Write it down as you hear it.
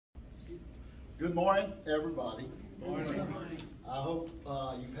Good morning, everybody. Morning. I hope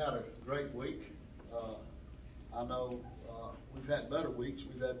you've had a great week. I know we've had better weeks.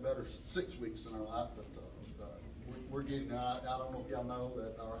 We've had better 6 weeks in our life, but we're getting. I don't know if y'all know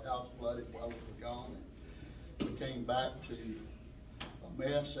that our house flooded while we were gone, and we came back to a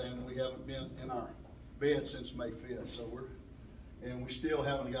mess, and we haven't been in our bed since May 5th. So we still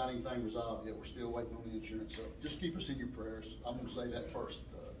haven't got anything resolved yet. We're still waiting on the insurance. So just keep us in your prayers. I'm going to say that first.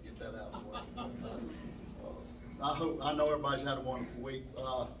 Get that out of the way. I know everybody's had a wonderful week.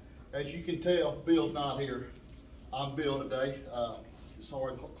 As you can tell, Bill's not here. I'm Bill today. It's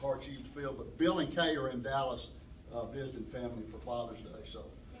hard for you to feel, but Bill and Kay are in Dallas visiting family for Father's Day. So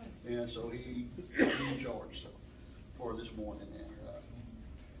he's in charge for this morning. And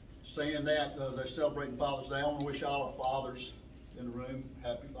saying that they're celebrating Father's Day, I want to wish all our fathers in the room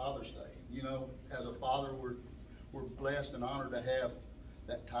happy Father's Day. You know, as a father, we're blessed and honored to have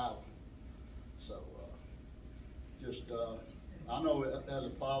that title. So I know as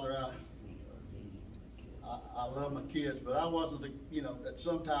a father, I love my kids, but I wasn't at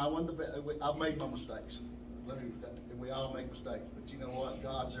some time I wasn't the best. I've made my mistakes. And we all make mistakes, but you know what?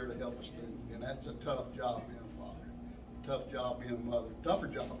 God's there to help us too. And that's a tough job being a father. Tough job being a mother. Tougher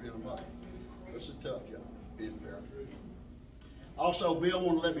job being a mother. It's a tough job being a parent. Also, Bill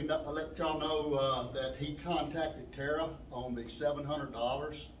wanted to let y'all know that he contacted Tara on the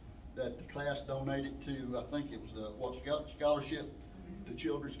 $700 that the class donated to, I think it was the scholarship to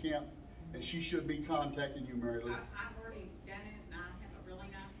Children's Camp, and she should be contacting you, Mary Lou. I've already done it, and I have a really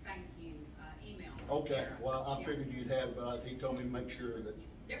nice thank you email. Okay, Tara. well, I figured you'd have it, but he told me to make sure that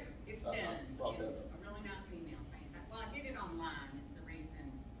It's done. Brought that up. A really nice email saying that. Well, I did it online. Is the reason.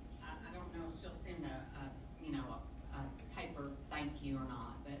 I don't know if she'll send a paper thank you or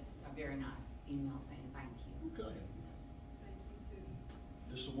not, but a very nice email saying thank you. Okay. Thank you too.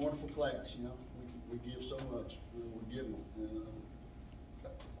 This is a wonderful class, you know. We give so much. We give them. And,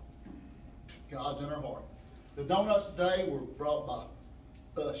 God's in our heart. The donuts today were brought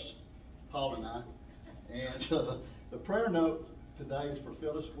by us, Paul and I. And the prayer note today is for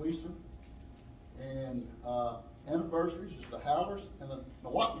Phyllis Weiser. And anniversaries is the Howlers and the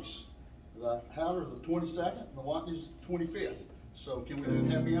Watneys. The Howlers the 22nd and the Watneys 25th. So can we do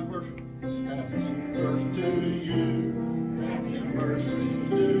happy anniversary? Happy anniversary to you. Happy anniversary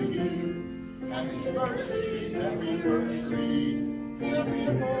to you. Happy anniversary. Happy anniversary. Happy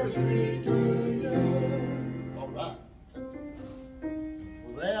anniversary to you. All right.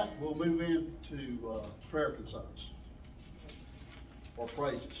 With that, we'll move into prayer concerns or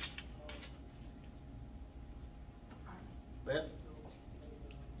praises. Beth?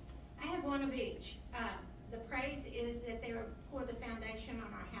 I have one of each. The praise is that they will pour the foundation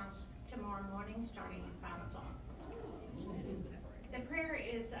on our house tomorrow morning, starting at 5 o'clock. The prayer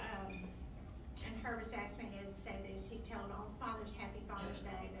is, and Herb has asked me to say this, he told all fathers happy Father's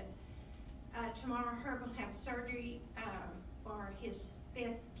Day, but tomorrow Herb will have surgery for his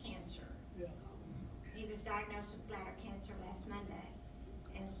 5th cancer. Yeah. He was diagnosed with bladder cancer last Monday,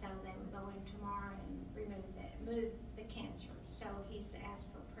 and so they will go in tomorrow and move the cancer. So he's asked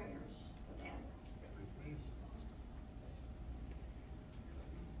for prayers for that.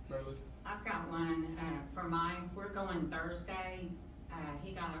 I've got one for mine. We're going Thursday.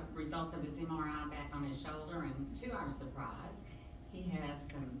 He got a result of his MRI back on his shoulder, and to our surprise, he has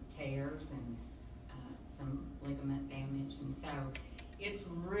some tears and some ligament damage. And so it's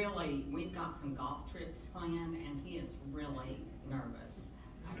really, we've got some golf trips planned, and he is really nervous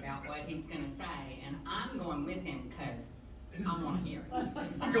about what he's going to say. And I'm going with him because I want to hear it.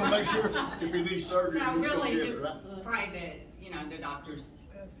 You're going to make sure if he needs surgery, so he's really going to get just it, right? pray that, the doctors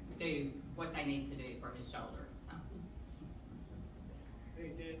do what they need to do for his shoulder. Hey,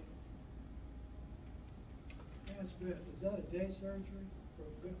 Dad. Ask Beth, is that a day surgery for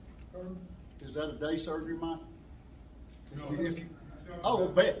Herb? Is that a day surgery, Mike? No. Oh,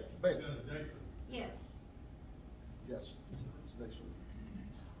 Beth. Is that a day surgery? Yes. Yes, it's day surgery.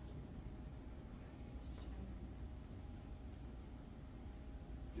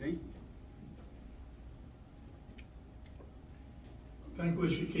 Gene? I think we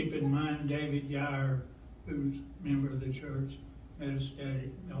should keep in mind David Geyer, who's a member of the church,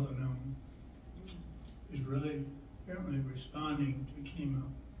 metastatic melanoma, is really apparently responding to chemo.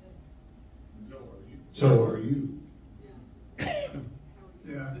 So are you.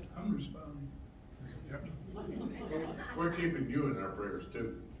 Yeah, I'm responding. Yep. We're keeping you in our prayers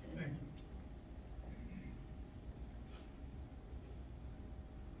too. Thank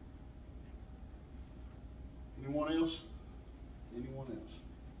you. Anyone else? Anyone else?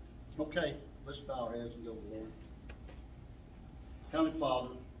 Okay, let's bow our heads and go to the Lord. Heavenly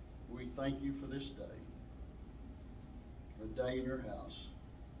Father, we thank you for this day, a day in your house,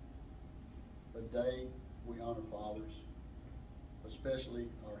 a day we honor fathers, especially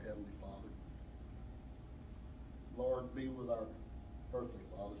our Heavenly Father. Lord, be with our earthly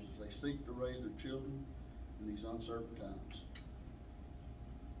fathers as they seek to raise their children in these uncertain times.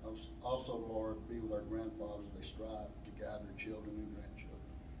 Also, Lord, be with our grandfathers as they strive to guide their children and grandchildren.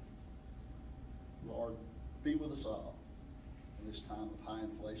 Lord, be with us all in this time of high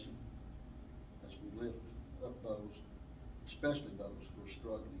inflation as we lift up those, especially those who are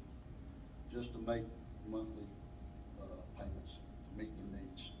struggling just to make monthly payments to meet their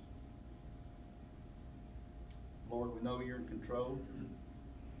needs. Lord, we know you're in control,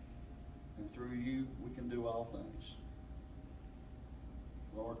 and through you we can do all things.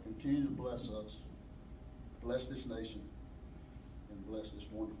 Lord, continue to bless us, bless this nation, and bless this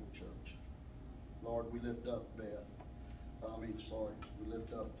wonderful church. Lord, we lift up we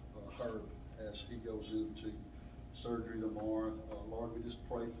lift up Herb as he goes into surgery tomorrow. Lord, we just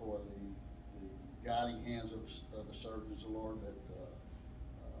pray for the guiding hands of the surgeons, Lord, that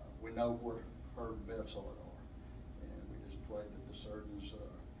we know where Herb and Beth's heart are. And we just pray that the surgeons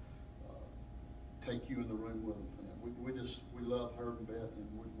take you in the room with them. And we love Herb and Beth, and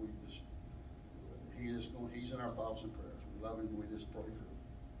he's in our thoughts and prayers. We love him, and we just pray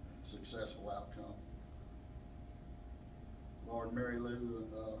for successful outcome. Lord, Mary Lou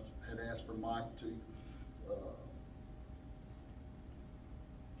had asked for Mike to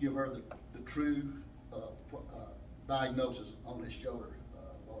give her the true diagnosis on his shoulder,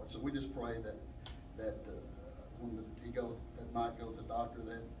 Lord. So we just pray that when Mike goes to the doctor,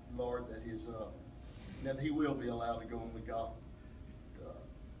 that Lord, that he will be allowed to go on the golf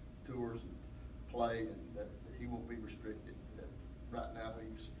tours and play, and that he won't be restricted. That right now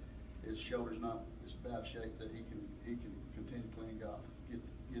his shoulder's not as bad shape that he can continue playing golf,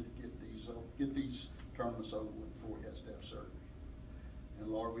 get these tournaments over with before he has to have surgery.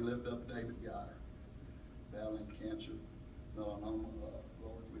 And Lord, we lift up David Geyer, battling cancer, melanoma.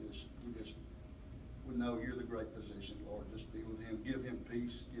 Lord, we know you're the great physician. Lord, just be with him, give him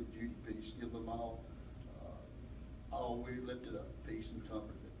peace, give Judy peace, give them all we lifted up, peace and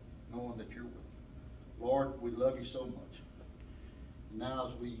comfort, knowing that you're with them. Lord, we love you so much. Now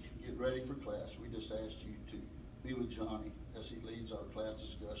as we get ready for class, we just ask you to be with Johnny as he leads our class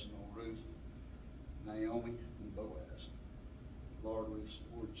discussion on Ruth, Naomi, and Boaz. Lord,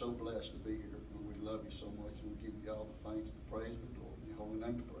 we're so blessed to be here, and we love you so much, and we give you all the thanks, the praise, and the glory. In your holy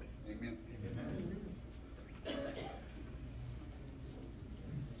name to pray. Amen. Amen.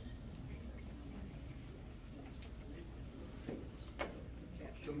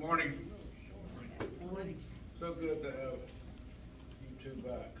 Good morning. So good to have you two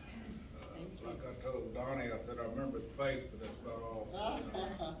back. Like I told Donnie, I said I remember the face, but that's about all.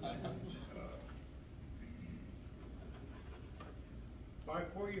 Mike,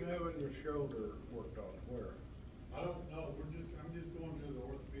 where are you having your shoulder worked on? Where? I don't know. I'm just going to the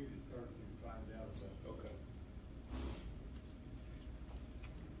orthopedic surgeon to find out about it. Okay.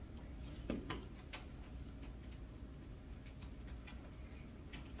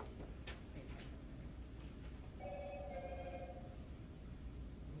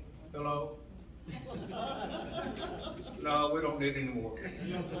 Hello? No, we don't need any more.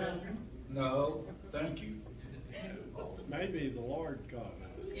 No, thank you. Maybe the Lord got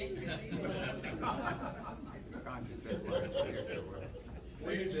it.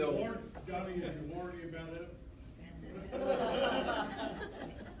 Johnny, is you warning about it?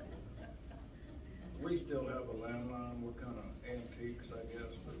 We still have a landline. We're kind of antiques, I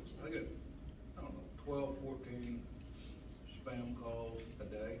guess. But I get, 12, 14 spam calls a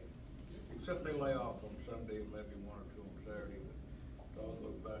day. Except they lay off on Sunday, maybe one or two on Saturday. But I'll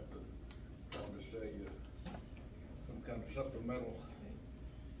look back to trying to sell you some kind of supplemental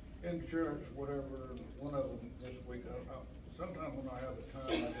insurance, whatever. One of them this week, sometimes when I have the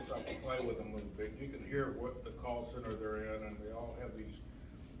time, I just like to play with them a little bit. You can hear what the call center they're in, and they all have these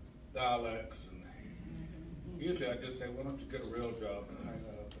dialects. And usually I just say, why don't you get a real job and hang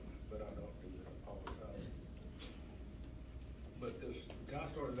up? But I don't do that all the time. But this guy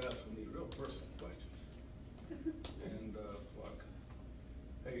started asking me real personal questions. And like,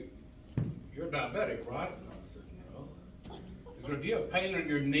 hey, you're diabetic, right? And I said, no. He said, do you have pain in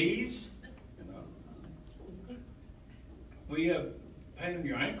your knees? No. Will you have pain in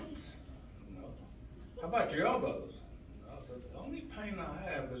your ankles? No. How about your elbows? No. I said, the only pain I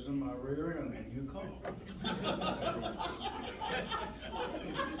have is in my rear end when you call.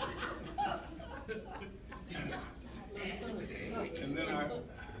 And then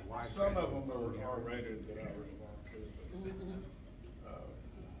some of them are R-rated that I respond to.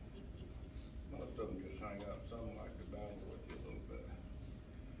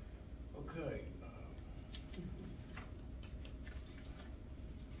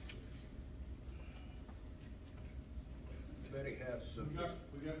 that's,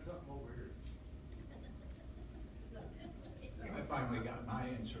 We got something over here. I finally got my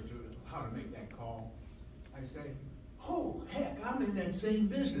answer to how to make that call. I say, oh, heck, I'm in that same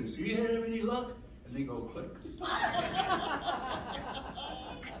business. Do you have any luck? And they go click.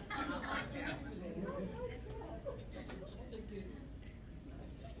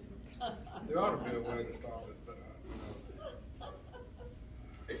 there ought to be a way to stop it, but,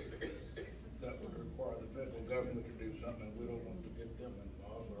 that would require the federal government to do something, and we don't want to get them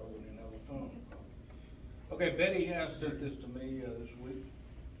involved, or I wouldn't even have a phone. Okay, Betty has sent this to me this week.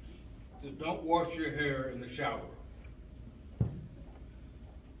 It says, don't wash your hair in the shower.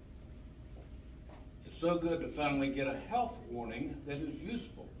 It's so good to finally get a health warning that is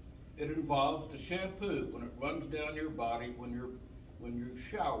useful. It involves the shampoo when it runs down your body when you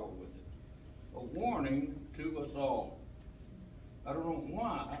shower with it. A warning to us all. I don't know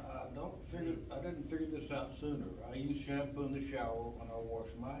why. I didn't figure this out sooner. I use shampoo in the shower when I wash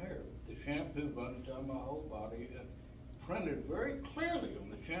my hair. The shampoo runs down my whole body, and printed very clearly on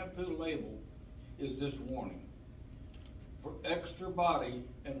the shampoo label is this warning: for extra body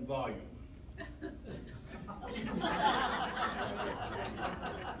and volume.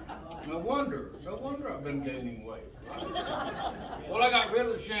 No wonder I've been gaining weight, right? Well, I got rid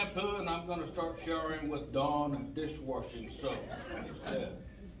of the shampoo and I'm gonna start showering with Dawn dishwashing soap instead.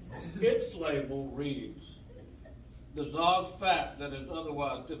 Its label reads, dissolves fat that is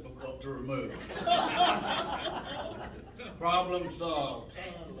otherwise difficult to remove. Problem solved.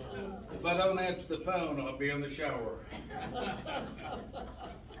 If I don't answer the phone, I'll be in the shower.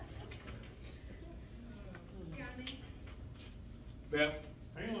 Beth?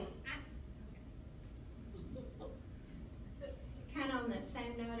 Hang on. Kind of on that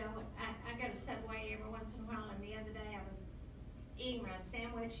same note, I go to Subway every once in a while, and the other day I was eating my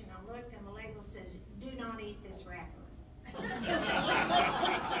sandwich and I looked and the label says, do not eat this wrapper.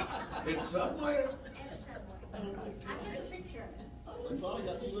 It's Subway? It's Subway. I took a picture of it. That's all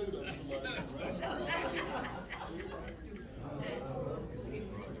got sued on somebody.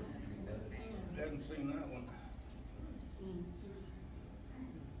 Hadn't seen that one.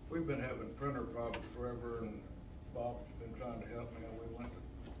 We've been having printer problems forever, and Bob's been trying to help me, and we went to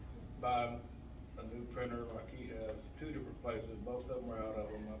buy a new printer like he has, 2 different places. Both of them are out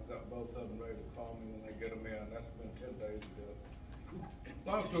of them. I've got both of them ready to call me when they get them in. That's been 10 days ago.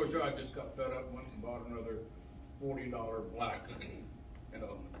 Long story short, I just got fed up and went and bought another $40 black,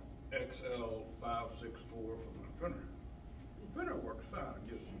 XL 564 for my printer. The printer works fine,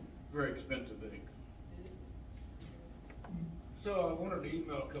 just very expensive ink. So I wanted to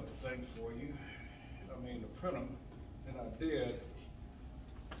email a couple things for you. To print them, and I did.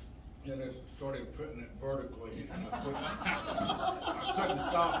 And it started printing it vertically. And I couldn't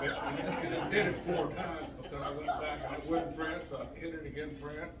stop it, and it did it 4 times because I went back and it wouldn't print, so I hit it again,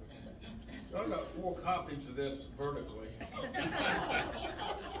 print. So I got 4 copies of this vertically.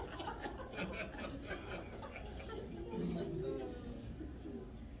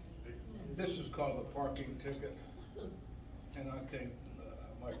 This is called the parking ticket, and I can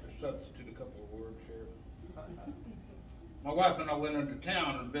might substitute a couple of words here. My wife and I went into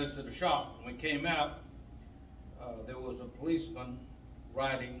town and visited a shop. When we came out, there was a policeman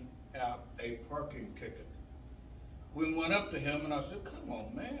writing out a parking ticket. We went up to him and I said, come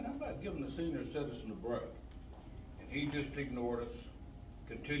on, man, how about giving the senior citizen a break? And he just ignored us,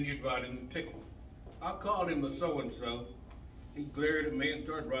 continued writing the ticket. I called him a so-and-so. He glared at me and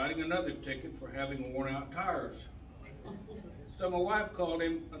started writing another ticket for having worn out tires. So my wife called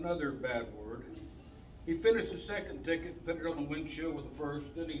him another bad word. He finished the second ticket, put it on the windshield with the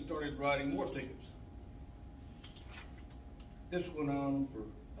first, then he started writing more tickets. This went on for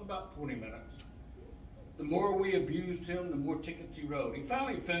about 20 minutes. The more we abused him, the more tickets he wrote. He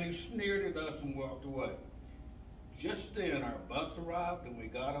finally finished, sneered at us, and walked away. Just then, our bus arrived, and we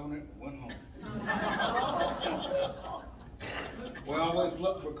got on it and went home. We always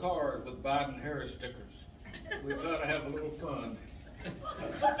look for cars with Biden-Harris stickers. We've got to have a little fun. We've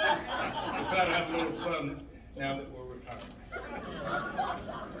got to have a little fun now that we're retired.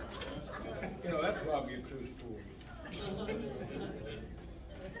 That's probably a true story.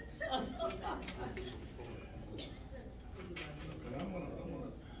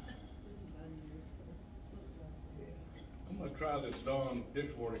 I'm gonna try this Dawn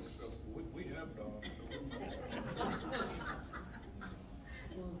dishwashing stuff. We have Dawn.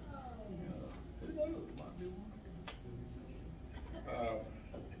 So who knows? Might be one.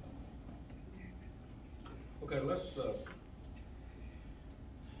 Okay, let's, the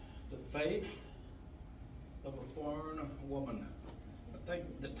faith of a foreign woman.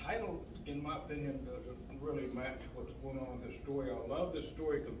 think the title, in my opinion, doesn't really match what's going on in this story. I love this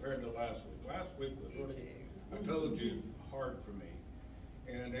story compared to last week. Last week was really, I told you, hard for me.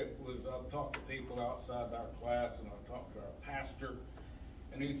 And it was, I've talked to people outside our class, and I've talked to our pastor,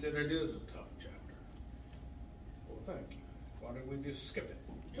 and he said it is a tough chapter. Well, thank you. Why didn't we just skip it?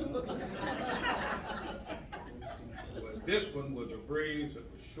 You know? But this one was a breeze. It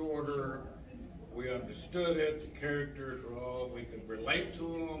was shorter. We understood it. The characters were all, we could relate to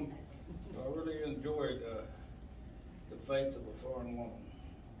them. I really enjoyed the faith of a foreign woman.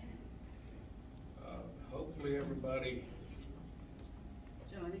 Hopefully everybody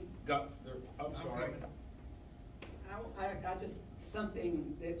Johnny, got their, I'm sorry. I just,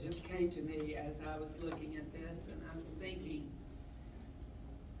 something that just came to me as I was looking at this, and I was thinking,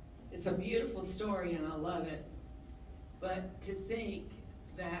 it's a beautiful story and I love it, but to think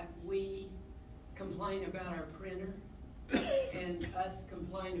that we complain about our printer and us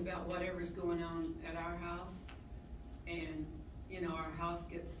complain about whatever's going on at our house, and our house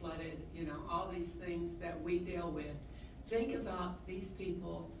gets flooded, all these things that we deal with. Think about these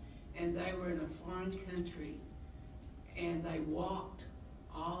people, and they were in a foreign country, and they walked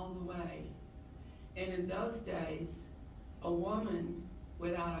all the way. And in those days, a woman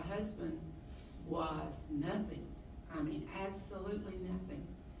without a husband was nothing. I mean, absolutely nothing.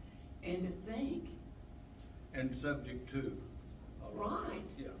 And to think. And subject to. Right.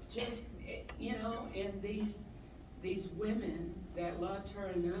 Yeah. Just, and these women that loved her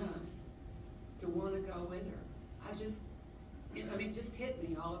enough to want to go with her. It just hit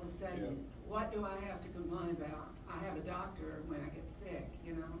me all of a sudden. Yeah. What do I have to complain about? I have a doctor when I get sick,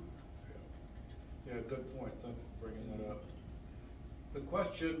 Yeah, good point. Thank you for bringing that up. The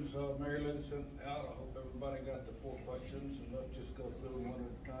questions Mary Lynn sent out, I hope everybody got the 4 questions, and let's just go through them one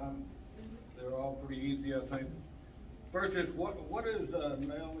at a time. They're all pretty easy, I think. First is, what is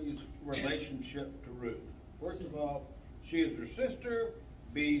Naomi's relationship to Ruth? First of all, she is her sister.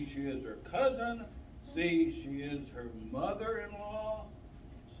 B, she is her cousin. C, she is her mother-in-law.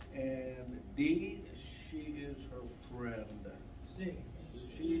 And D, she is her friend. C.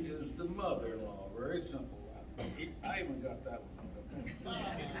 She is the mother-in-law. Very simple. I even got that one.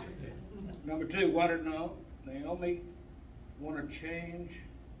 Okay. Number 2, wanted to know, Naomi want to change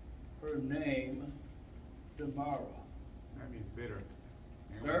her name to Mara. That means bitter.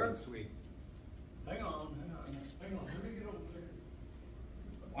 Sir? Naomi means sweet. Hang on. Hang on, let me get over there.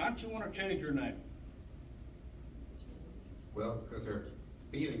 Why don't you want to change your name? Well, because her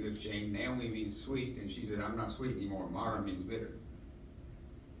feelings have changed. Naomi means sweet, and she said, I'm not sweet anymore. Mara means bitter.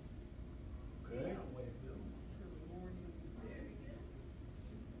 Okay.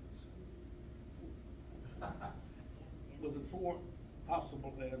 Well, the 4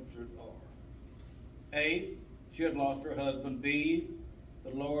 possible answers are: A, she had lost her husband. B, the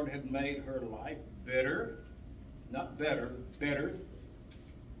Lord had made her life bitter. Not better, bitter.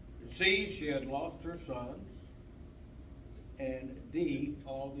 C, she had lost her sons. And D,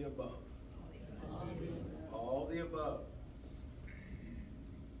 all the above. All the above.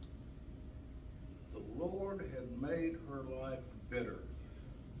 The Lord had made her life bitter.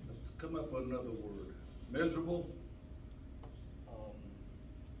 Let's come up with another word. Miserable.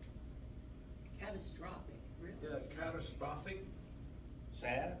 Catastrophic, really. Yeah, catastrophic.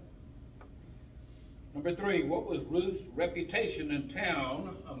 Sad. Number 3, what was Ruth's reputation in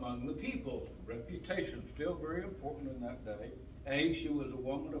town among the people? Reputation, still very important in that day. A, she was a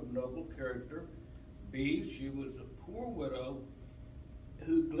woman of noble character. B, she was a poor widow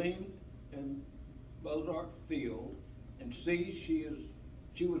who gleaned in Mozart's field. And C,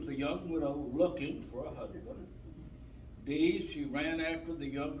 she was the young widow looking for a husband. D, she ran after the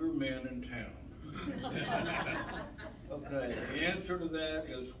younger men in town. Okay, the answer to that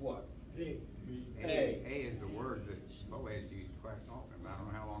is what? D. A is the words that Boaz used quite often, but I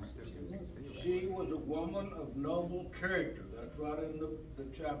don't know how long it took him to feel that She way. was a woman of noble character. That's right in the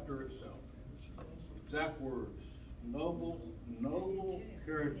chapter itself. Exact words. Noble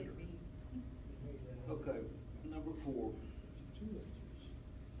character. Okay, number 4.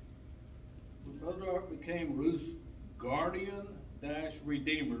 Mozart became Ruth's guardian /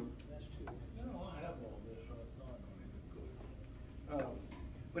 redeemer. That's 2. I have all this. I thought I needed to.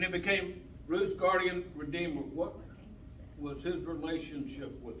 When he became Ruth's guardian redeemer, what was his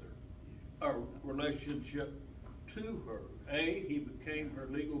relationship with her? Or relationship to her? A, he became her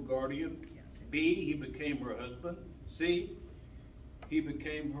legal guardian. B, he became her husband. C, he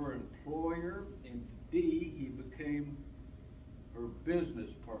became her employer. And D, he became her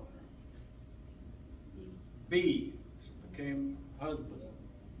business partner. B, became husband.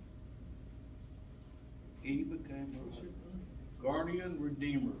 He became her husband. Guardian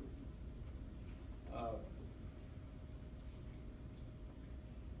Redeemer.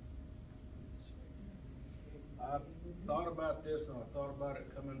 I thought about this and I thought about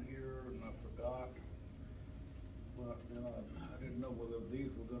it coming here and I forgot. But then I didn't know whether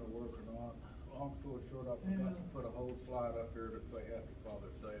these were gonna work or not. Long story short, I forgot to put a whole slide up here to say Happy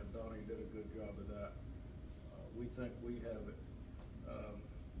Father's Day, and Donnie did a good job of that. We think we have it.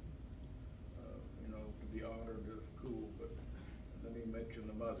 You know, to be honored is cool, but then he mentioned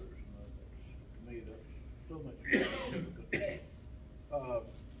the mothers. To me, that's so much more significant.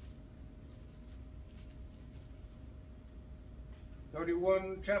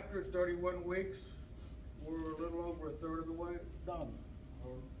 31 chapters, 31 weeks. We're a little over a third of the way done,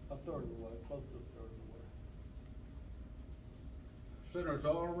 or a third of the way, close to a third of the way. Centers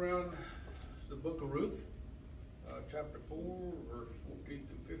all around the book of Ruth, chapter 4, verse 14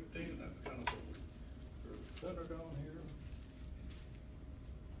 through 15. That's kind of what we're centered on here.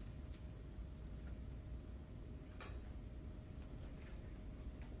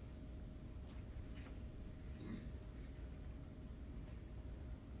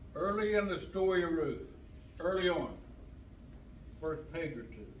 Early in the story of Ruth, early on, first page or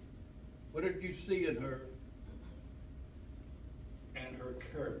two, what did you see in her and her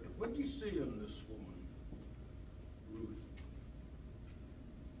character? What did you see in this woman, Ruth?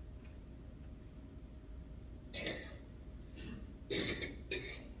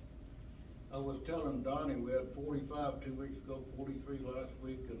 I was telling Donnie we had 45 2 weeks ago, 43 last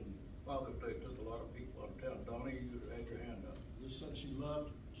week, and Father's Day took a lot of people out of town. Donnie, you had your hand up. Just said she loved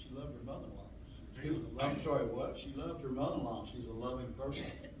her mother-in-law. I'm sorry, what? She loved her mother-in-law. She's a loving person.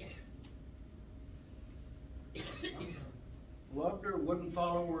 Loved her, wouldn't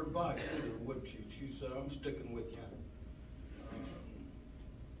follow her advice either, would she? She said, I'm sticking with you.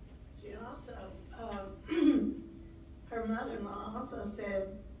 She also, her mother-in-law also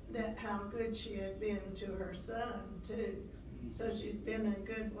said that how good she had been to her son too. So she'd been a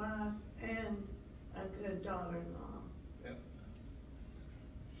good wife and a good daughter-in-law. Yeah.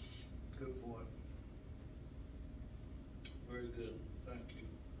 Good point. Very good, thank you.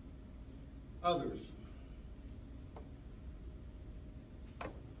 Others?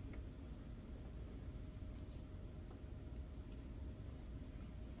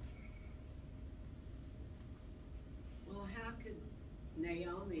 Well, how could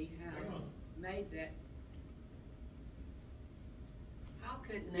Naomi have made that? How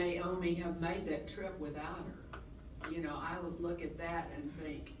could Naomi have made that trip without her? You know, I would look at that and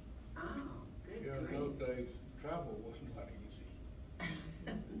think, oh, good Yeah, in grief. those days, travel wasn't that easy.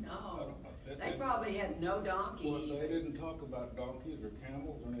 No, they probably had no donkey. Well, they didn't talk about donkeys or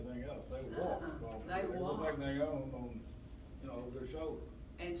camels or anything else. They walked. They walked. Everything they owned on, you know, over their shoulder.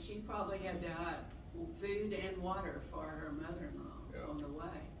 And she probably had to have food and water for her mother-in-law on the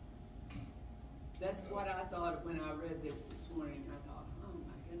way. That's what I thought when I read this morning. I thought, oh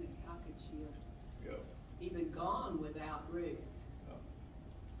my goodness, how could she have even gone without Ruth?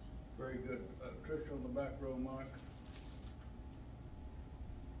 Very good. Tricia on the back row, Mike.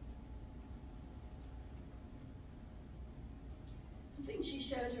 I think she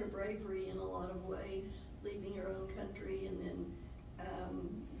showed her bravery in a lot of ways, leaving her own country and then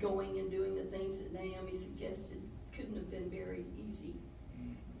going and doing the things that Naomi suggested couldn't have been very easy.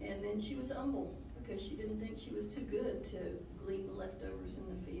 And then she was humble because she didn't think she was too good to glean the leftovers in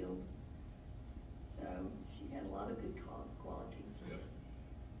the field. So she had a lot of good qualities. Yep.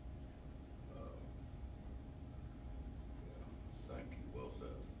 Thank you. Well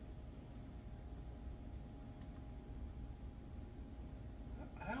said.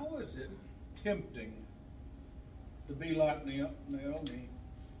 How is it tempting to be like Naomi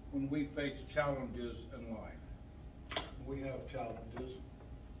when we face challenges in life? We have challenges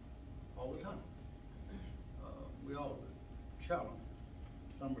all the time. We all do. Challenges.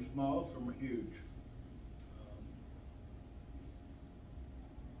 Some are small, some are huge.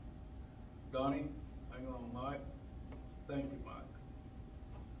 Donnie, hang on, Mike. Thank you, Mike.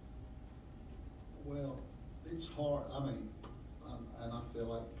 Well, it's hard. I mean, and I feel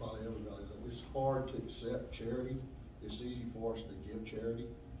like probably everybody, it's hard to accept charity. It's easy for us to give charity.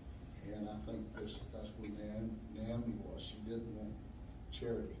 And I think that's where Naomi was. She didn't want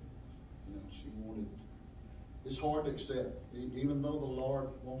charity. You know, she wanted, it's hard to accept. Even though the Lord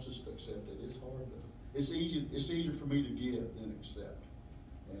wants us to accept it, it's hard to, it's easier for me to give than accept.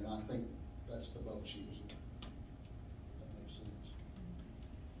 And I think that's the boat she was in. That makes sense.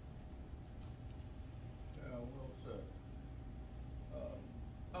 Yeah, well said.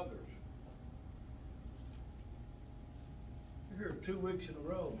 Others. You're here 2 weeks in a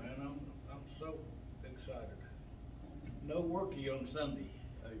row, man. I'm so excited. no worky on Sunday.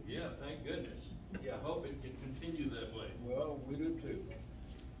 Yeah, thank goodness. Yeah, I hope it can continue that way. Well, we do too.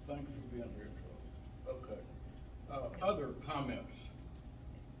 Thanks for being here, Charles. Okay. Other comments?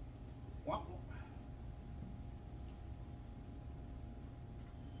 What?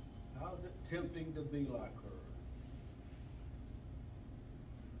 How's it tempting to be like her?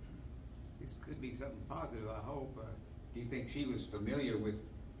 This could be something positive, I hope. Do you think she was familiar with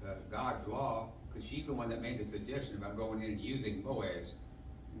God's law? Because she's the one that made the suggestion about going in and using Boaz.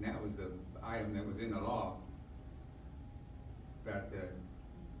 And that was the item that was in the law. About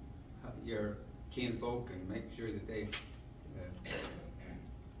your kinfolk and make sure that they,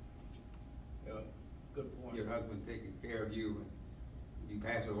 good point. Your husband taking care of you when you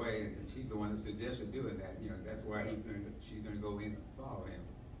pass away. And she's the one that suggested doing that. You know, that's why she's going to go in and follow him.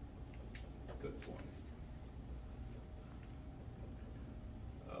 Good point.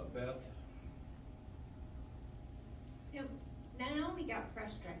 Beth? You know, Naomi got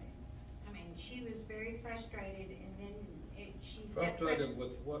frustrated. I mean, she was very frustrated, and then she got Frustrated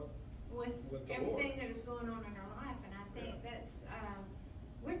with what? with the everything Lord. that was going on in her life, and I think that's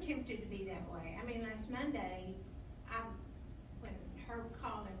we're tempted to be that way. I mean, last Monday, when Herb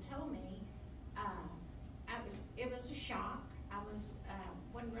called and told me, it was a shock. I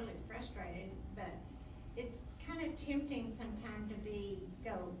wasn't really frustrated, but it's kind of tempting sometimes to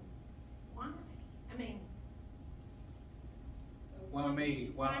go, why? I mean, Why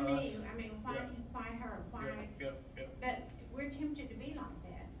me? Why us? me? I mean, why Yeah. why her? Why? Yep. But we're tempted to be like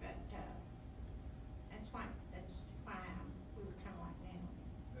that. But that's why we were kind of like that.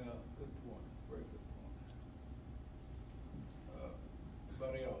 Yeah, good point. Very good point.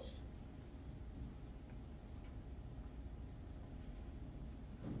 Anybody else?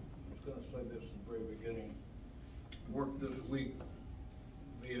 I was going to say this in the very beginning. Worked this week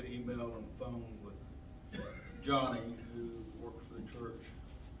via email and phone with Johnny, who works for the church,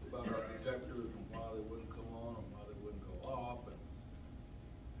 about our projectors and why they wouldn't come on and why they wouldn't go off. And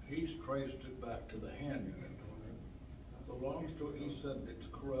he's traced it back to the hand unit. The long story, he said it's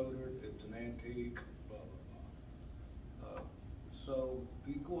corroded, it's an antique, blah, blah, blah. So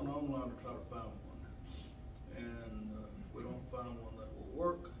he's going online to try to find one. And we don't find one that will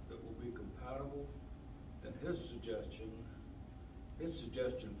work, that will be compatible. Then his suggestion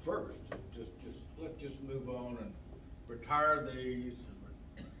first, let's just move on and retire these.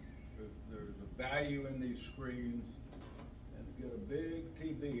 There's a value in these screens, and get a big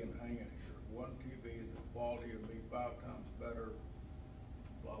TV and hang it here. One TV, the quality will be 5 times better,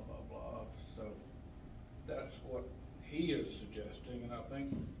 blah, blah, blah. So that's what he is suggesting, and I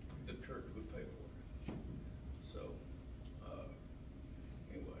think the church would pay for it. So,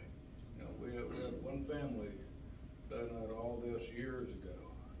 anyway, you know, we had one family done that all this years ago,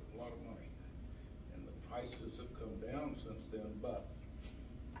 a lot of money. And the prices have come down since then, but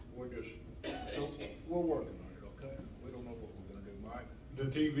we're working on it, okay? We don't know what we're gonna do, Mike. The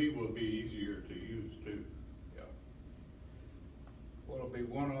TV will be easier to use too. Yeah. Well, it'll be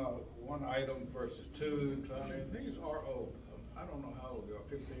one item versus two. I mean, these are old. I don't know how old they are,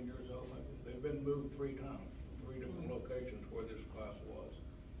 15 years old maybe. They've been moved 3 times, 3 different locations where this class was.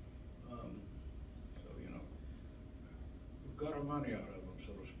 So, you know, we've got our money out of them,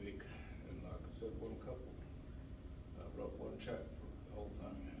 so to speak. And like I said, one couple wrote one check for the whole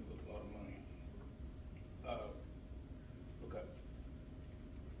thing. It was a lot of money. Okay.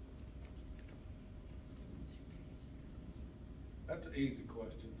 That's an easy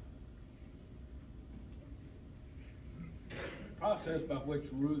question. The process by which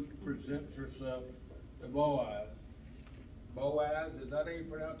Ruth presents herself to Boaz. Boaz, is that how you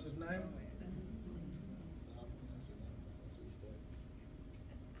pronounce his name?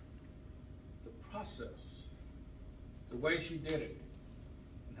 The process, the way she did it,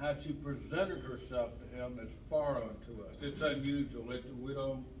 and how she presented herself to him is foreign to us. It's unusual. We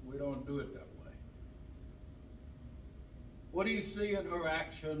don't do it that way. What do you see in her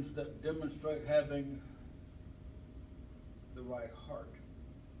actions that demonstrate having the right heart?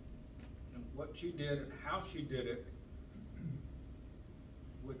 And what she did and how she did it,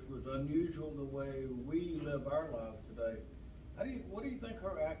 which was unusual the way we live our lives today. What do you think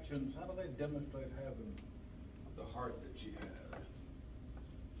her actions, how do they demonstrate having the heart that she had?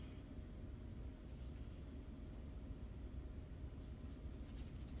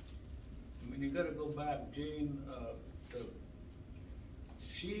 I mean, you gotta go back, Gene,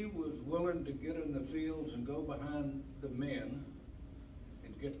 she was willing to get in the fields and go behind the men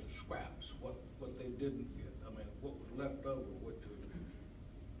and get the scraps, what they didn't get. I mean, what was left over, what to,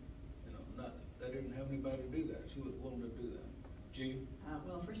 you know, nothing. They didn't have anybody to do that. She was willing to do that. Gene?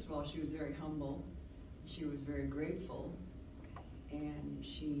 Well, first of all, she was very humble, she was very grateful, and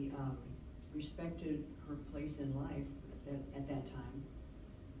she respected her place in life at that time,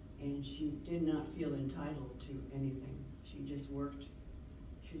 and she did not feel entitled to anything. She just worked.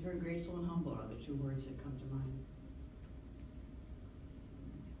 She was very grateful and humble are the two words that come to mind.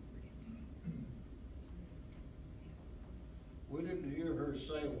 We didn't hear her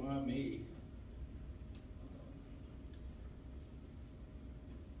say, "Why me?"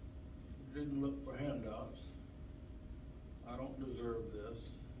 Didn't look for handouts. I don't deserve this.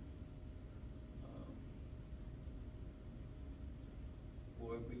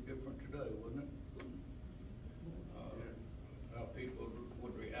 Boy, it'd be different today, wouldn't it? How people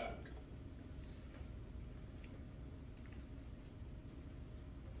would react.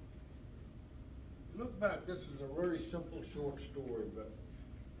 Look back, this is a very simple, short story, but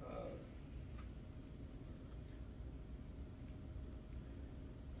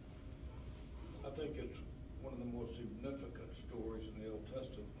I think it's one of the most significant stories in the Old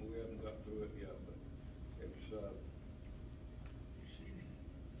Testament. We haven't got through it yet, but it's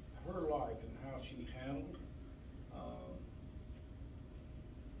her life and how she handled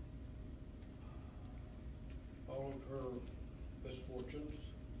all of her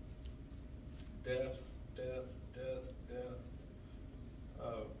misfortunes, death.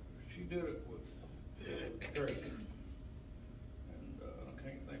 She did it with character, and I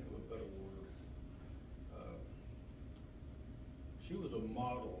can't think of a better word. She was a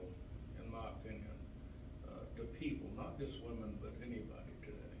model, in my opinion, to people, not just women, but anybody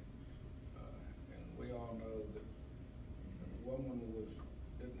today. And we all know that the woman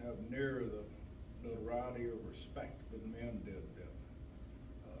didn't have near the notoriety or respect that men did then.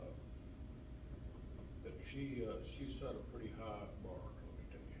 But she set a pretty high bar, let me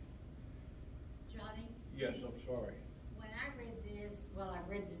tell you. Johnny? Yes, I'm sorry. When I read this, well, I've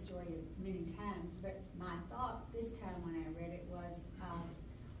read the story many times, but my thought this time when I read it was,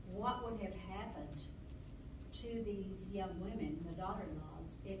 what would have happened to these young women, the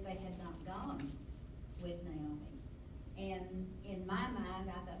daughter-in-laws, if they had not gone with Naomi? And in my mind,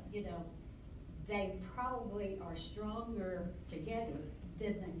 I thought, you know, they probably are stronger together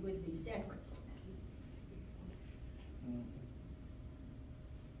than they would be separate.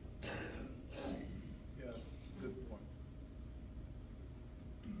 Yeah, good point.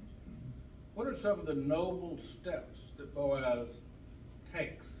 What are some of the noble steps that Boaz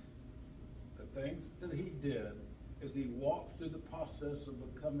takes? The things that he did as he walks through the process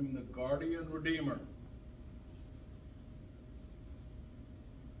of becoming the guardian redeemer.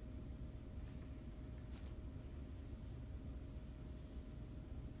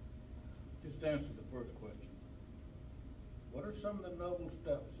 Just answer the first question. What are some of the noble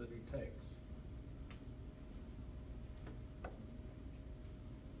steps that he takes?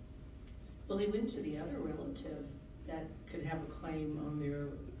 Well, he went to the other relative that could have a claim on their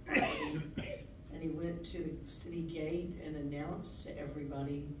property, and he went to the city gate and announced to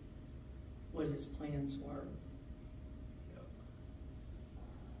everybody what his plans were.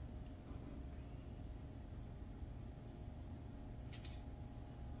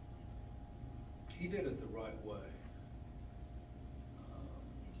 He did it the right way.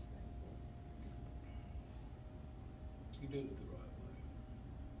 He did it the right way.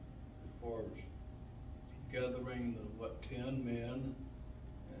 As far as gathering the 10 men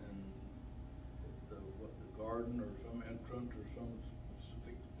and the garden or some entrance or some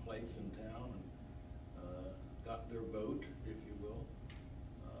specific place in town and got their vote, if you will.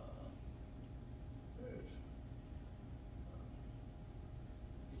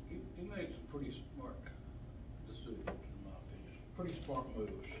 He made some pretty smart decisions, in my opinion. Pretty smart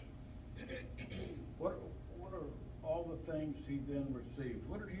moves. What are all the things he then received?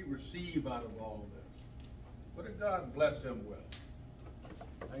 What did he receive out of all of this? What did God bless him with?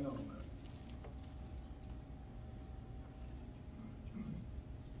 Hang on a minute.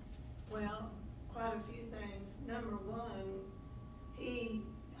 Well, quite a few things. Number one, he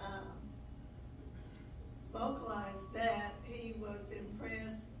vocalized that he was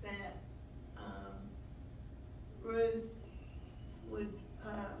impressed that Ruth would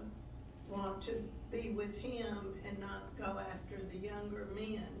want to be with him and not go after the younger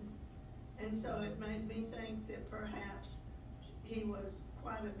men. And so it made me think that perhaps he was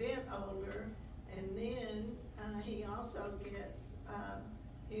quite a bit older. And then he also gets,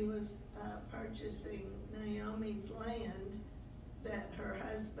 he was purchasing Naomi's land that her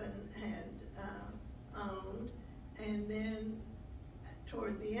husband had owned. And then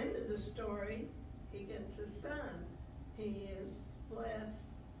toward the end of the story, he gets a son. He is blessed.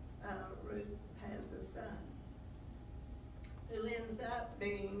 Ruth has a son who ends up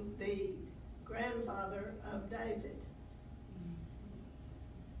being the grandfather of David.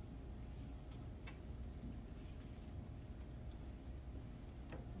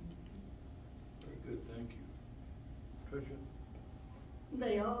 Very good, thank you. Tricia?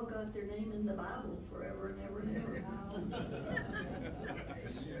 They all got their name in the Bible forever and ever and ever.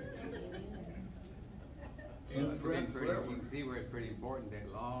 It must have been pretty, you can see where it's pretty important,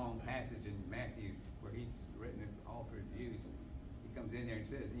 that long passage in Matthew where he's written it all for his views. He comes in there and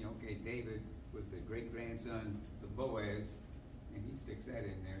says, you know, okay, David was the great-grandson of Boaz, and he sticks that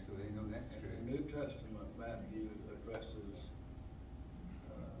in there so they know that's true. In the New Testament, Matthew addresses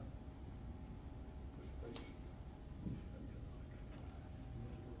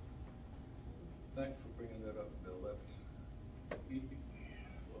thanks for bringing that up, Bill. Well,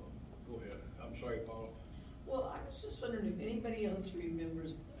 go ahead. I'm sorry, Paula. Well, I was just wondering if anybody else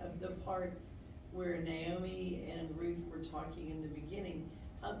remembers of the part where Naomi and Ruth were talking in the beginning,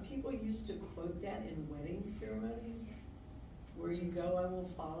 how people used to quote that in wedding ceremonies. Where you go, I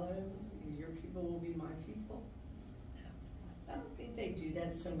will follow, your people will be my people. I don't think they do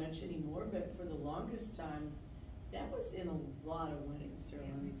that so much anymore, but for the longest time, that was in a lot of wedding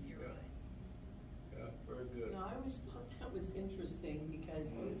ceremonies. You're right. Yeah, very good. No, I always thought that was interesting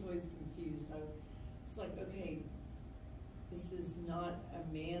because I was always confused. I was like, okay, this is not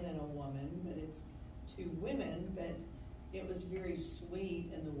a man and a woman, but it's two women, but it was very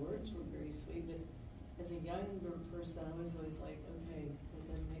sweet and the words were very sweet, but as a younger person, I was always like, okay, that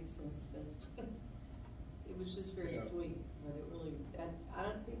doesn't make sense, but it was just very sweet, but it really, I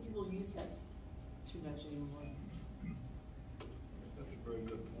don't think people use that too much anymore. That's a very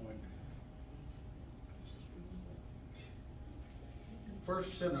good point.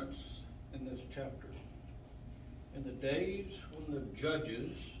 First sentence in this chapter. In the days when the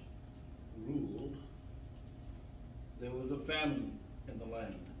judges ruled, there was a famine in the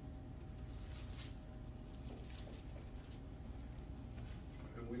land.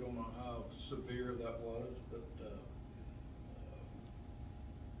 And we don't know how severe that was, but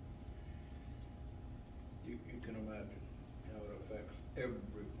you can imagine how it affects everyone.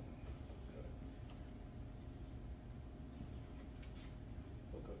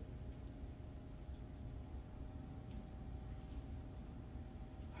 Okay.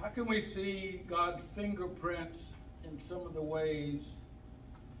 How can we see God's fingerprints in some of the ways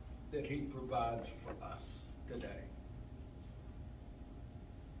that He provides for us today?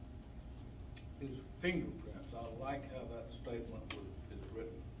 His fingerprints. I like how that statement is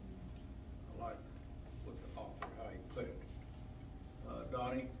written. I like what the author, how he put it.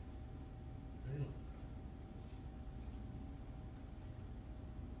 Donnie?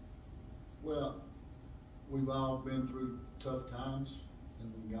 Well, we've all been through tough times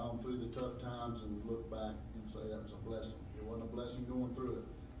and gone through the tough times and look back and say that was a blessing. It wasn't a blessing going through it.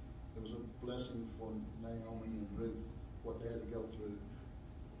 It was a blessing for Naomi and Ruth, what they had to go through.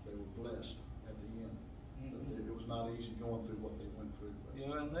 They were blessed at the end. It was not easy going through what they went through. But.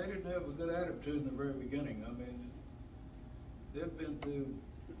 Yeah, and they didn't have a good attitude in the very beginning. I mean, they've been through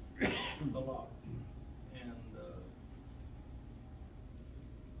a lot. And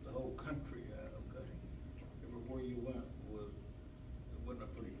the whole country had, okay? Everywhere you went it wasn't a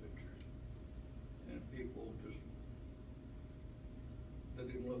pretty picture. And people just, they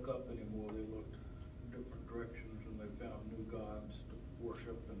didn't look up anymore. They looked in different directions and they found new gods to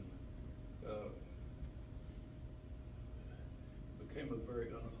worship and became a very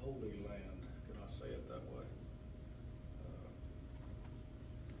unholy land. Can I say it that way?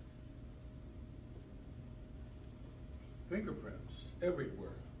 Fingerprints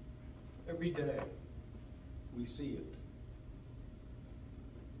everywhere. Every day we see it.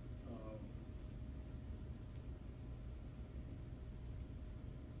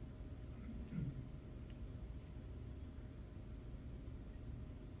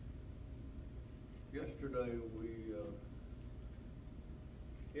 Yesterday we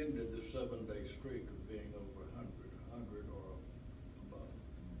ended the 7-day streak of being over 100 or above.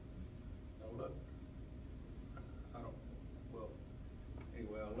 Now look,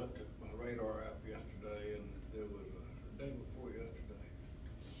 anyway, I looked at my radar app yesterday and there was a day before yesterday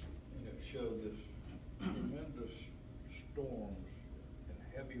and it showed this tremendous storms and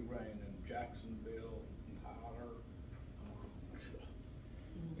heavy rain in Jacksonville and Tyler.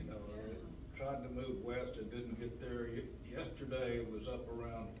 You know, tried to move west and didn't get there. Yesterday it was up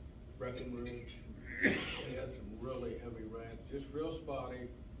around Breckenridge. We had some really heavy rain, just real spotty,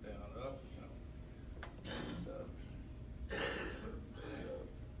 down, up, you know.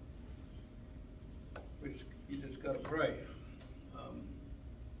 And, you just gotta pray.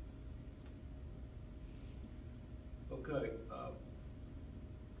 Okay,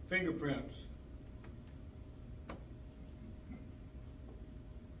 fingerprints.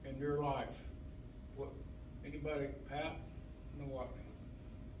 your life. What, anybody, Pat? No what?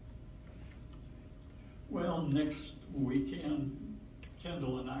 Well, next weekend,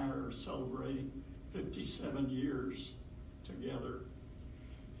 Kendall and I are celebrating 57 years together.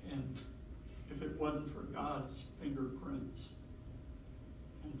 And if it wasn't for God's fingerprints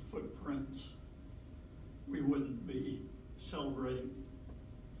and footprints, we wouldn't be celebrating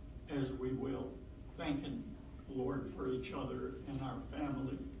as we will, thanking the Lord for each other and our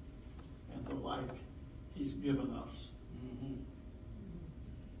family and the life He's given us. Mm-hmm.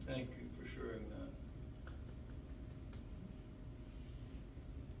 Thank you for sharing that.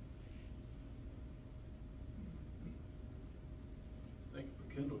 Thank you for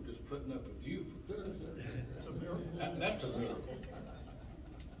Kendall just putting up with you. It's a miracle. That's a miracle.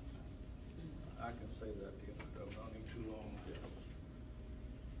 I can say that to you, I've known him too long.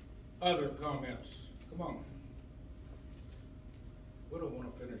 Other comments? Come on. We don't want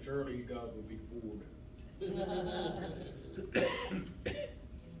to finish early, you guys will be bored. No,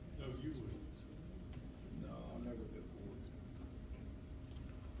 you would. No, I'll never get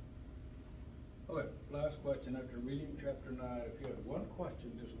bored. Okay, last question. After reading chapter 9, if you had one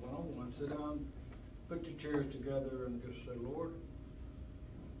question, just one-on-one, sit down, put your chairs together and just say, Lord,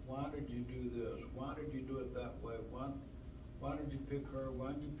 why did you do this? Why did you do it that way? Why did you pick her?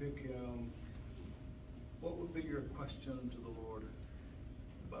 Why did you pick him? What would be your question to the Lord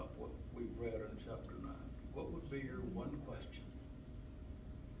about what we've read in chapter 9? What would be your one question?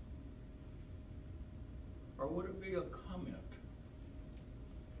 Or would it be a comment?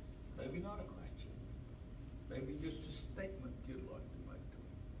 Maybe not a question. Maybe just a statement you'd like to make to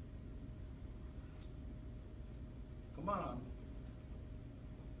him. Come on.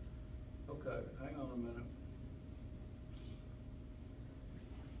 Okay, hang on a minute.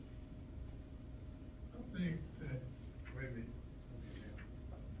 I think that, wait a minute.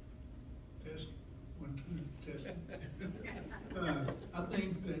 Test, 1, 2, test. I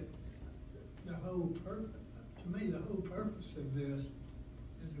think that the whole purpose, to me, the whole purpose of this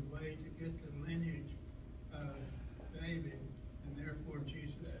is a way to get the lineage of David and therefore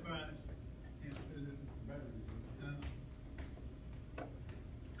Jesus Christ into the,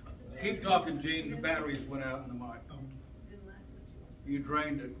 Keep talking, Gene. The batteries went out in the mic. You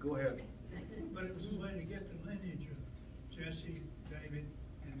drained it. Go ahead. But it was a way to get the lineage of Jesse, David,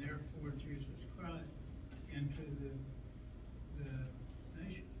 and therefore Jesus Christ into the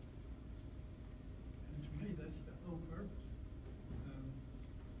nation. And to me, that's the whole purpose.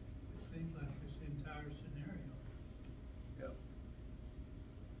 It seems like this entire scenario. Yep.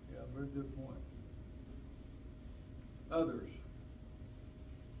 Yeah, very good point. Others?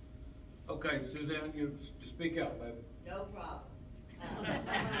 Okay, Suzanne, you speak out, babe. No problem. I don't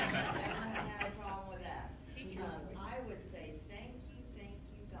have a problem with that. I would say thank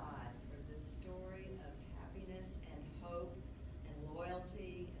you, God, for this story of happiness and hope and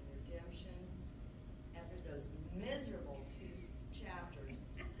loyalty and redemption after those miserable 2 chapters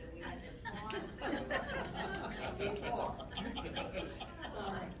that we had to plod through before.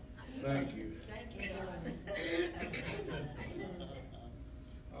 Sorry. Thank you. Thank you, God.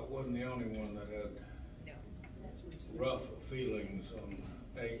 I wasn't the only one that had rough feelings on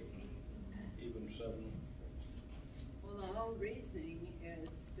 8, even 7. Well, the whole reasoning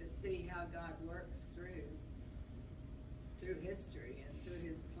is to see how God works through history and through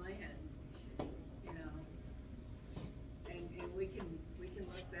His plan, you know. And we can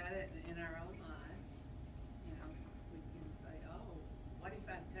look at it in our own lives, you know. We can say, oh, what if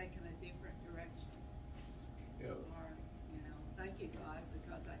I'd taken a different direction? Yep. Or, you know, thank you, God,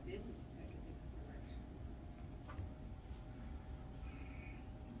 because I didn't take a different direction.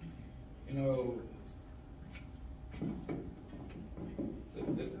 You know,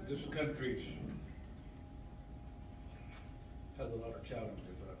 this country has a lot of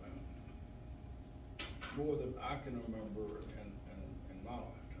challenges right now, more than I can remember in my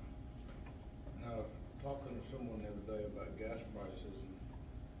lifetime. Now, talking to someone the other day about gas prices,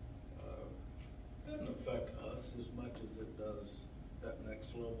 it doesn't affect us as much as it does that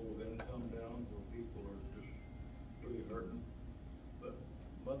next level of income down where people are just really hurting. But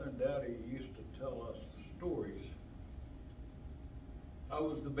Mother and Daddy used to tell us stories. I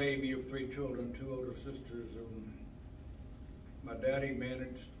was the baby of 3 children, 2 older sisters, and my daddy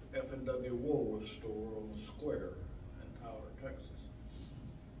managed F&W Woolworth store on the square in Tyler, Texas.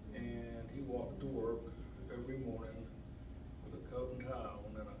 And he walked to work every morning with a coat and tie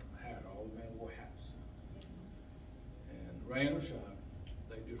on and a hat. All the men wore hats. And rain or shine,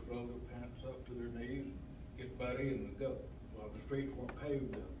 they just rolled their pants up to their knees, get buddy, and go. While the streets weren't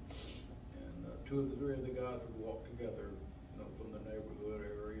paved then. And 2 of the 3 of the guys would walk together from the neighborhood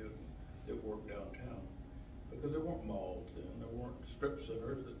area that worked downtown. Because there weren't malls then, there weren't strip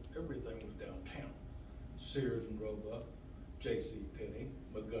centers, everything was downtown. Sears and Roebuck, J.C. Penney,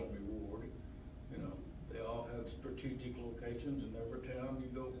 Montgomery Ward, they all had strategic locations in every town you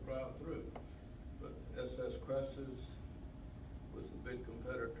go drive through. But S.S. Cresses was the big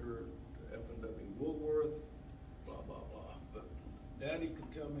competitor to F&W Woolworth, blah, blah, blah. But Daddy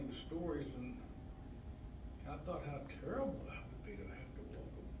could tell me the stories, and I thought how terrible that would be to have to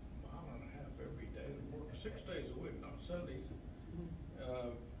walk a mile and a half every day and work 6 days a week, not Sundays,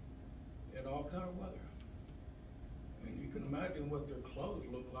 in all kind of weather. And you can imagine what their clothes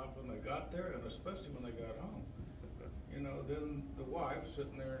looked like when they got there, and especially when they got home. Then the wife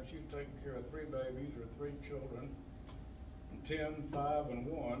sitting there, and she's taking care of 3 babies or 3 children, 10, 5, and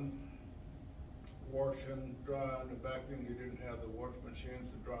 1, washing, drying, and back then you didn't have the wash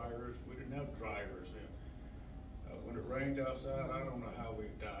machines, the dryers. We didn't have dryers then. When it rained outside, I don't know how we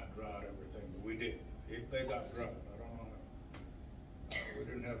dried everything, but we did. They got dried, I don't know how. We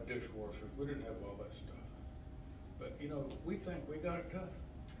didn't have dishwashers, we didn't have all that stuff. But we think we got it tough.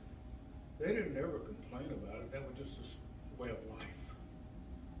 They didn't ever complain about it, that was just a way of life.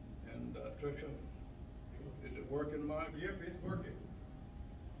 And Tricia, is it working, Mike? Yep, it's working.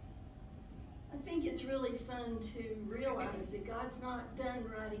 I think it's really fun to realize that God's not done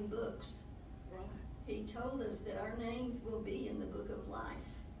writing books. Right. He told us that our names will be in the book of life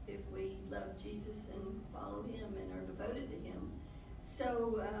if we love Jesus and follow him and are devoted to him.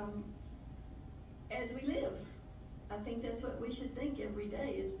 So as we live, I think that's what we should think every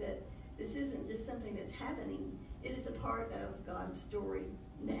day, is that this isn't just something that's happening. It is a part of God's story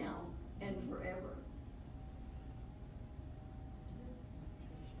now and forever.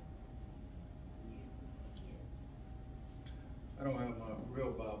 I don't have my real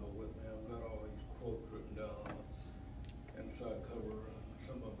Bible with me. I've got all these quotes written down on the inside cover.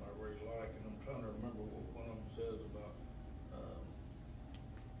 Some of them I really like, and I'm trying to remember what one of them says about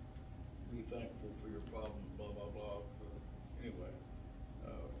be thankful for your problems, blah, blah, blah. Anyway,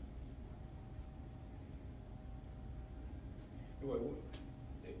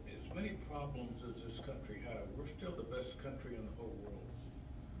 as many problems as this country has, we're still the best country in the whole world.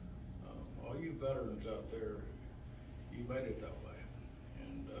 All you veterans out there, you made it that way.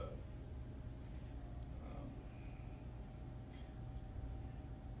 And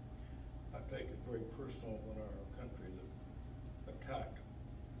I take it very personal when our country is attacked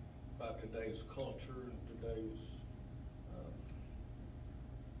by today's culture and today's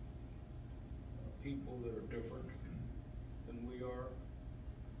people that are different than we are,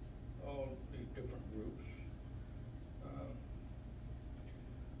 all these different groups.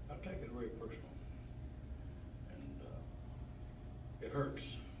 I take it very personal. It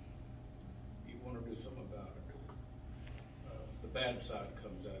hurts. You want to do something about it. The bad side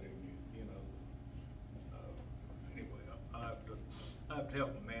comes out in you, anyway, I have to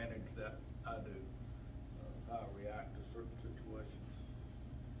help manage that. I do. How I react to certain situations.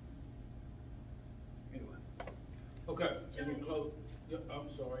 Anyway. Okay, any close? Yep, I'm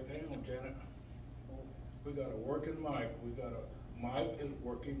sorry. Hang on, Janet. We got a working mic. Mike is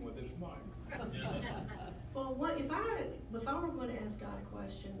working with his mic. Well, if I were going to ask God a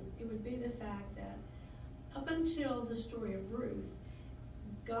question, it would be the fact that up until the story of Ruth,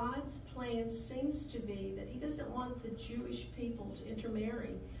 God's plan seems to be that he doesn't want the Jewish people to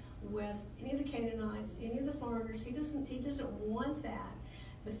intermarry with any of the Canaanites, any of the foreigners. He doesn't want that.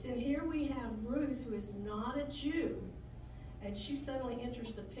 But then here we have Ruth, who is not a Jew, and she suddenly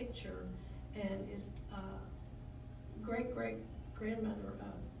enters the picture and is great-great-grandmother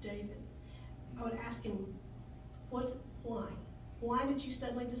of David. I would ask him, why? Why did you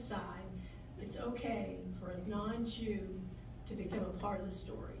suddenly decide it's okay for a non-Jew to become a part of the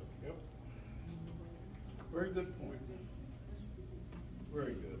story? Yep. Very good point.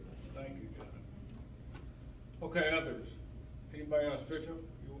 Very good. Thank you, Janet. Okay, others. Anybody else? Tricia,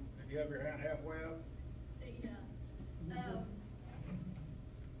 did you have your hand halfway up? Yeah.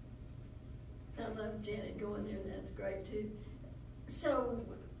 I love Janet going there. That's great too. So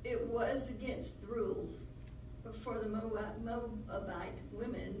it was against the rules for the Moabite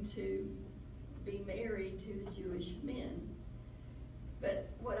women to be married to the Jewish men. But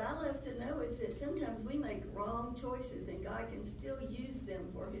what I love to know is that sometimes we make wrong choices and God can still use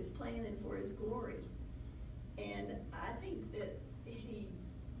them for his plan and for his glory. And I think that he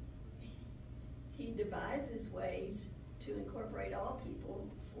devises ways to incorporate all people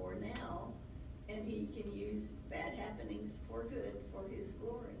for now, and he can use bad happenings for good, for his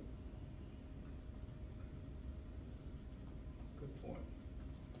glory. Good point.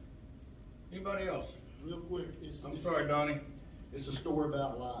 Anybody else? real quick, I'm sorry, Donnie. It's a story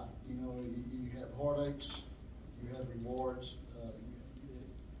about life. You know, you have heartaches, you have rewards,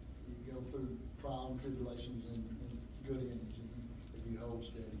 you go through trials and tribulations and good endings if you hold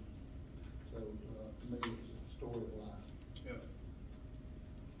steady. So, to me, it's a story of life. Yeah.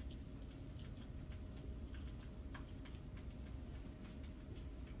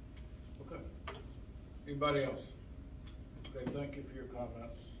 Okay. Anybody else? Okay, thank you for your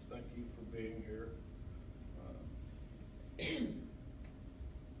comments. Thank you for being here. I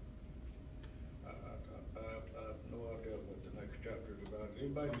have no idea what the next chapter is about. Has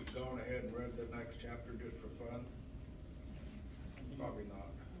anybody gone ahead and read the next chapter just for fun? Probably not.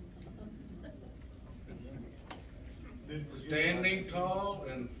 Standing tall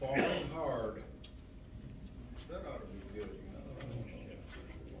and falling hard. That ought to be good.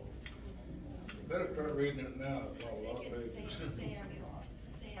 You better start reading it now. It's all a lot of pages.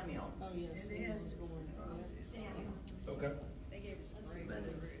 Samuel. Oh, yes. It is. Samuel. Okay. They gave us That's a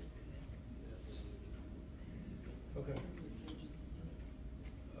better. Okay.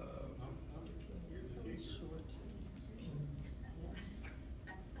 Short.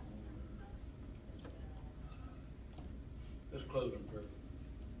 Let's close in prayer.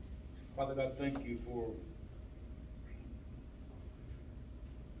 Father God, thank you for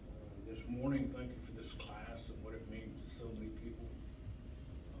this morning. Thank you for this class and what it means to so many people.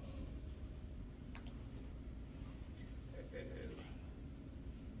 And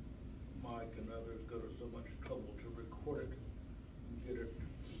Mike and others go to so much trouble to record it and get it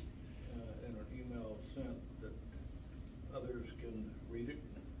in an email sent that others can read it,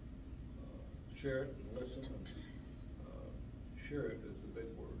 share it and listen. And, share it is the big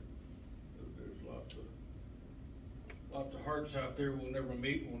word. There's lots of hearts out there we'll never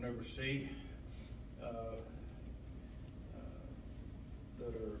meet, we'll never see, that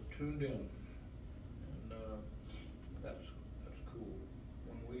are tuned in, and that's cool.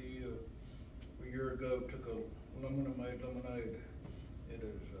 When we a year ago took a lemonade, it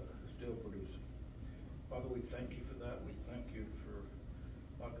is still producing. Father, we thank you for that. We thank you for,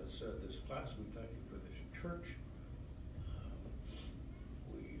 like I said, this class. We thank you for this church.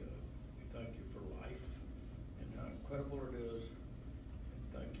 We thank you for life and how incredible it is. And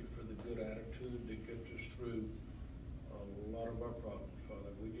thank you for the good attitude that gets us through a lot of our problems,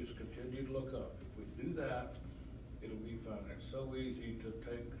 Father. We just continue to look up. If we do that, it'll be fine. It's so easy to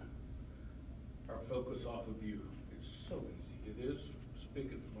take our focus off of you. It's so easy. It is.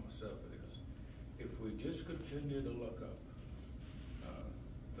 Speaking for myself, it is. If we just continue to look up,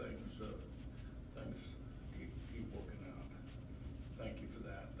 things keep working out. Thank you for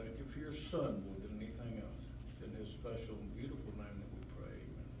that. Thank you for your son more than anything else. It's in his special and beautiful name that